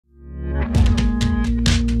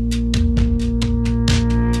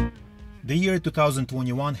year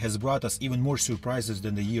 2021 has brought us even more surprises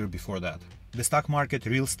than the year before that. The stock market,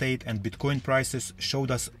 real estate and Bitcoin prices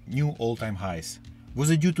showed us new all-time highs. Was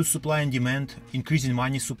it due to supply and demand, increasing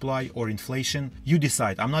money supply or inflation? You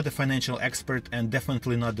decide. I'm not a financial expert and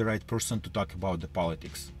definitely not the right person to talk about the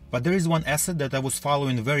politics. But there is one asset that I was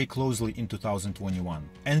following very closely in 2021,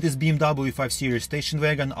 and it is BMW 5 Series station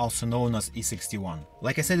wagon, also known as E61.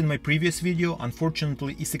 Like I said in my previous video,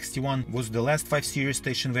 unfortunately E61 was the last 5 Series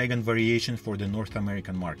station wagon variation for the North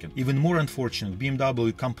American market. Even more unfortunate,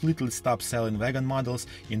 BMW completely stopped selling wagon models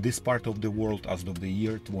in this part of the world as of the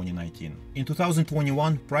year 2019. In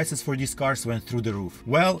 2021, prices for these cars went through the roof.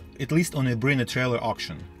 Well, at least on a Brinner trailer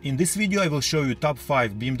auction. In this video I will show you top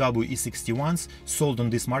 5 BMW E61s sold on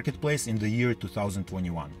this marketplace in the year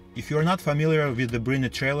 2021. If you are not familiar with the Brinner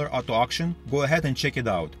trailer auto auction, go ahead and check it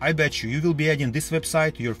out. I bet you will be adding this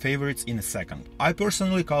website to your favorites in a second. I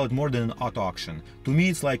personally call it more than an auto auction. To me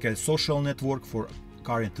it's like a social network for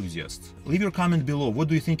car enthusiasts. Leave your comment below, what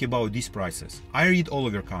do you think about these prices? I read all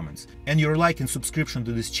of your comments. And your like and subscription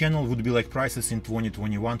to this channel would be like prices in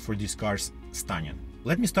 2021 for these cars stunning.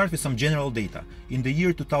 Let me start with some general data. In the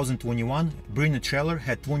year 2021, Brinner Trailer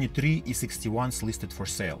had 23 E61s listed for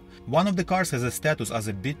sale. One of the cars has a status as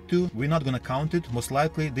a bid to, we're not gonna count it, most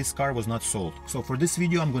likely this car was not sold. So for this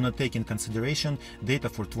video I'm gonna take in consideration data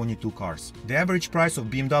for 22 cars. The average price of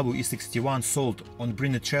BMW E61 sold on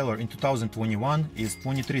Brinner Trailer in 2021 is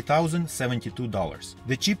 $23,072.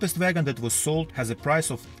 The cheapest wagon that was sold has a price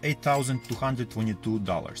of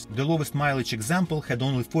 $8,222. The lowest mileage example had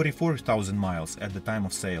only 44,000 miles at the time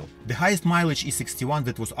of sale. The highest mileage E61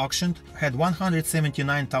 that was auctioned had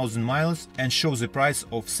 179,000 miles and shows a price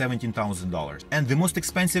of $17,000. And the most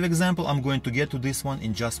expensive example, I'm going to get to this one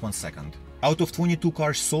in just one second. Out of 22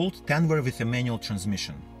 cars sold, 10 were with a manual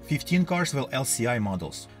transmission. 15 cars were LCI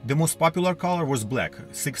models. The most popular color was black,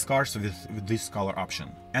 6 cars with this color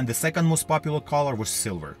option. And the second most popular color was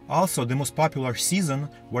silver. Also, the most popular season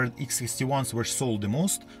where X61s were sold the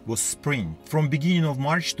most was spring. From beginning of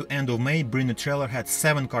March to end of May, Brinner Trailer had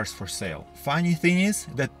 7 cars for sale. Funny thing is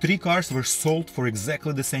that 3 cars were sold for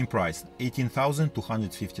exactly the same price,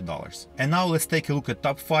 $18,250. And now let's take a look at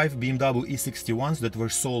top 5 BMW E61s that were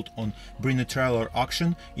sold on Brinner Trailer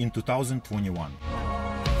auction in 2021.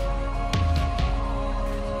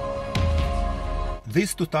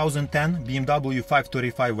 This 2010 BMW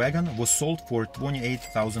 535 wagon was sold for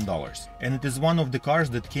 $28,000, and it is one of the cars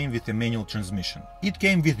that came with a manual transmission. It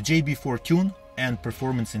came with JB4 tune and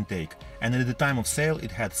performance intake, and at the time of sale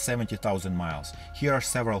it had 70,000 miles. Here are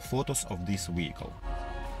several photos of this vehicle.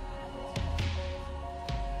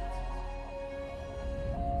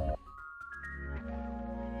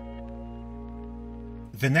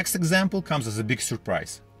 The next example comes as a big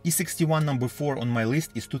surprise. E61 number 4 on my list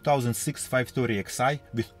is 2006 530xi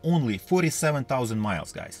with only 47,000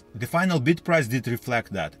 miles, guys. The final bid price did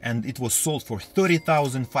reflect that, and it was sold for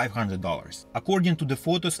 $30,500. According to the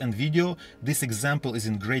photos and video, this example is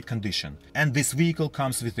in great condition, and this vehicle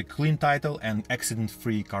comes with a clean title and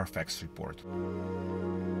accident-free Carfax report.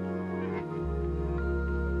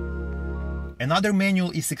 Another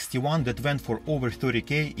manual E61 that went for over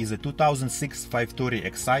 30k is a 2006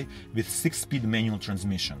 530xi with 6-speed manual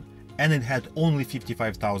transmission, and it had only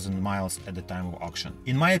 55,000 miles at the time of auction.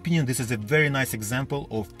 In my opinion, this is a very nice example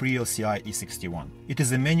of pre-LCI E61. It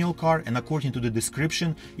is a manual car, and according to the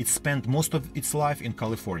description, it spent most of its life in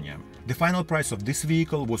California. The final price of this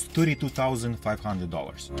vehicle was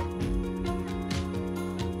 $32,500.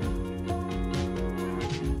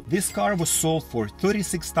 This car was sold for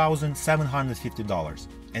 $36,750,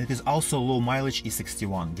 and it is also low mileage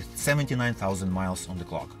E61 with 79,000 miles on the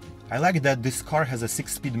clock. I like that this car has a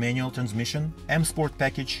 6-speed manual transmission, M Sport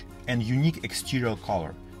package and unique exterior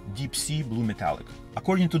color, deep sea blue metallic.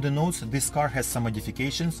 According to the notes, this car has some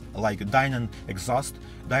modifications like Dynan exhaust,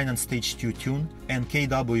 Dynan Stage 2 tune and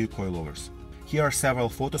KW coilovers. Here are several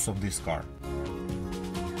photos of this car.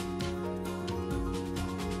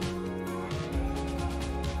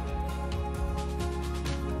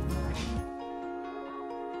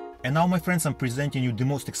 And now, my friends, I'm presenting you the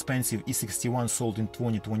most expensive E61 sold in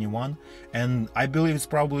 2021, and I believe it's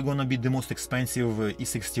probably gonna be the most expensive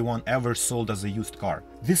E61 ever sold as a used car.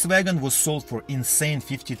 This wagon was sold for insane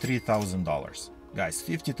 $53,000. Guys,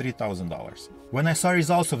 $53,000. When I saw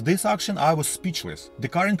results of this auction, I was speechless. The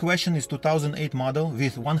car in question is 2008 model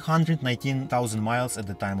with 119,000 miles at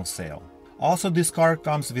the time of sale. Also, this car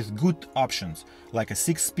comes with good options like a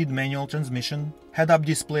 6-speed manual transmission, head-up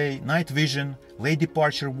display, night vision, lane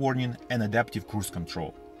departure warning and adaptive cruise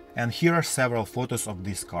control. And here are several photos of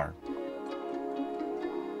this car.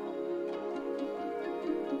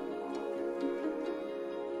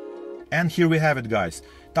 And here we have it, guys.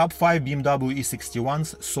 Top 5 BMW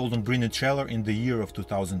E61s sold on Bring It trailer in the year of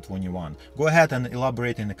 2021. Go ahead and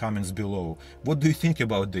elaborate in the comments below. What do you think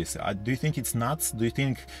about this? Do you think it's nuts? Do you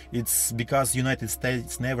think it's because United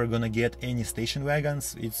States never gonna get any station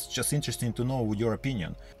wagons? It's just interesting to know your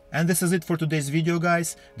opinion. And this is it for today's video,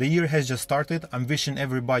 guys. The year has just started. I'm wishing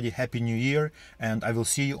everybody Happy New Year, and I will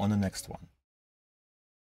see you on the next one.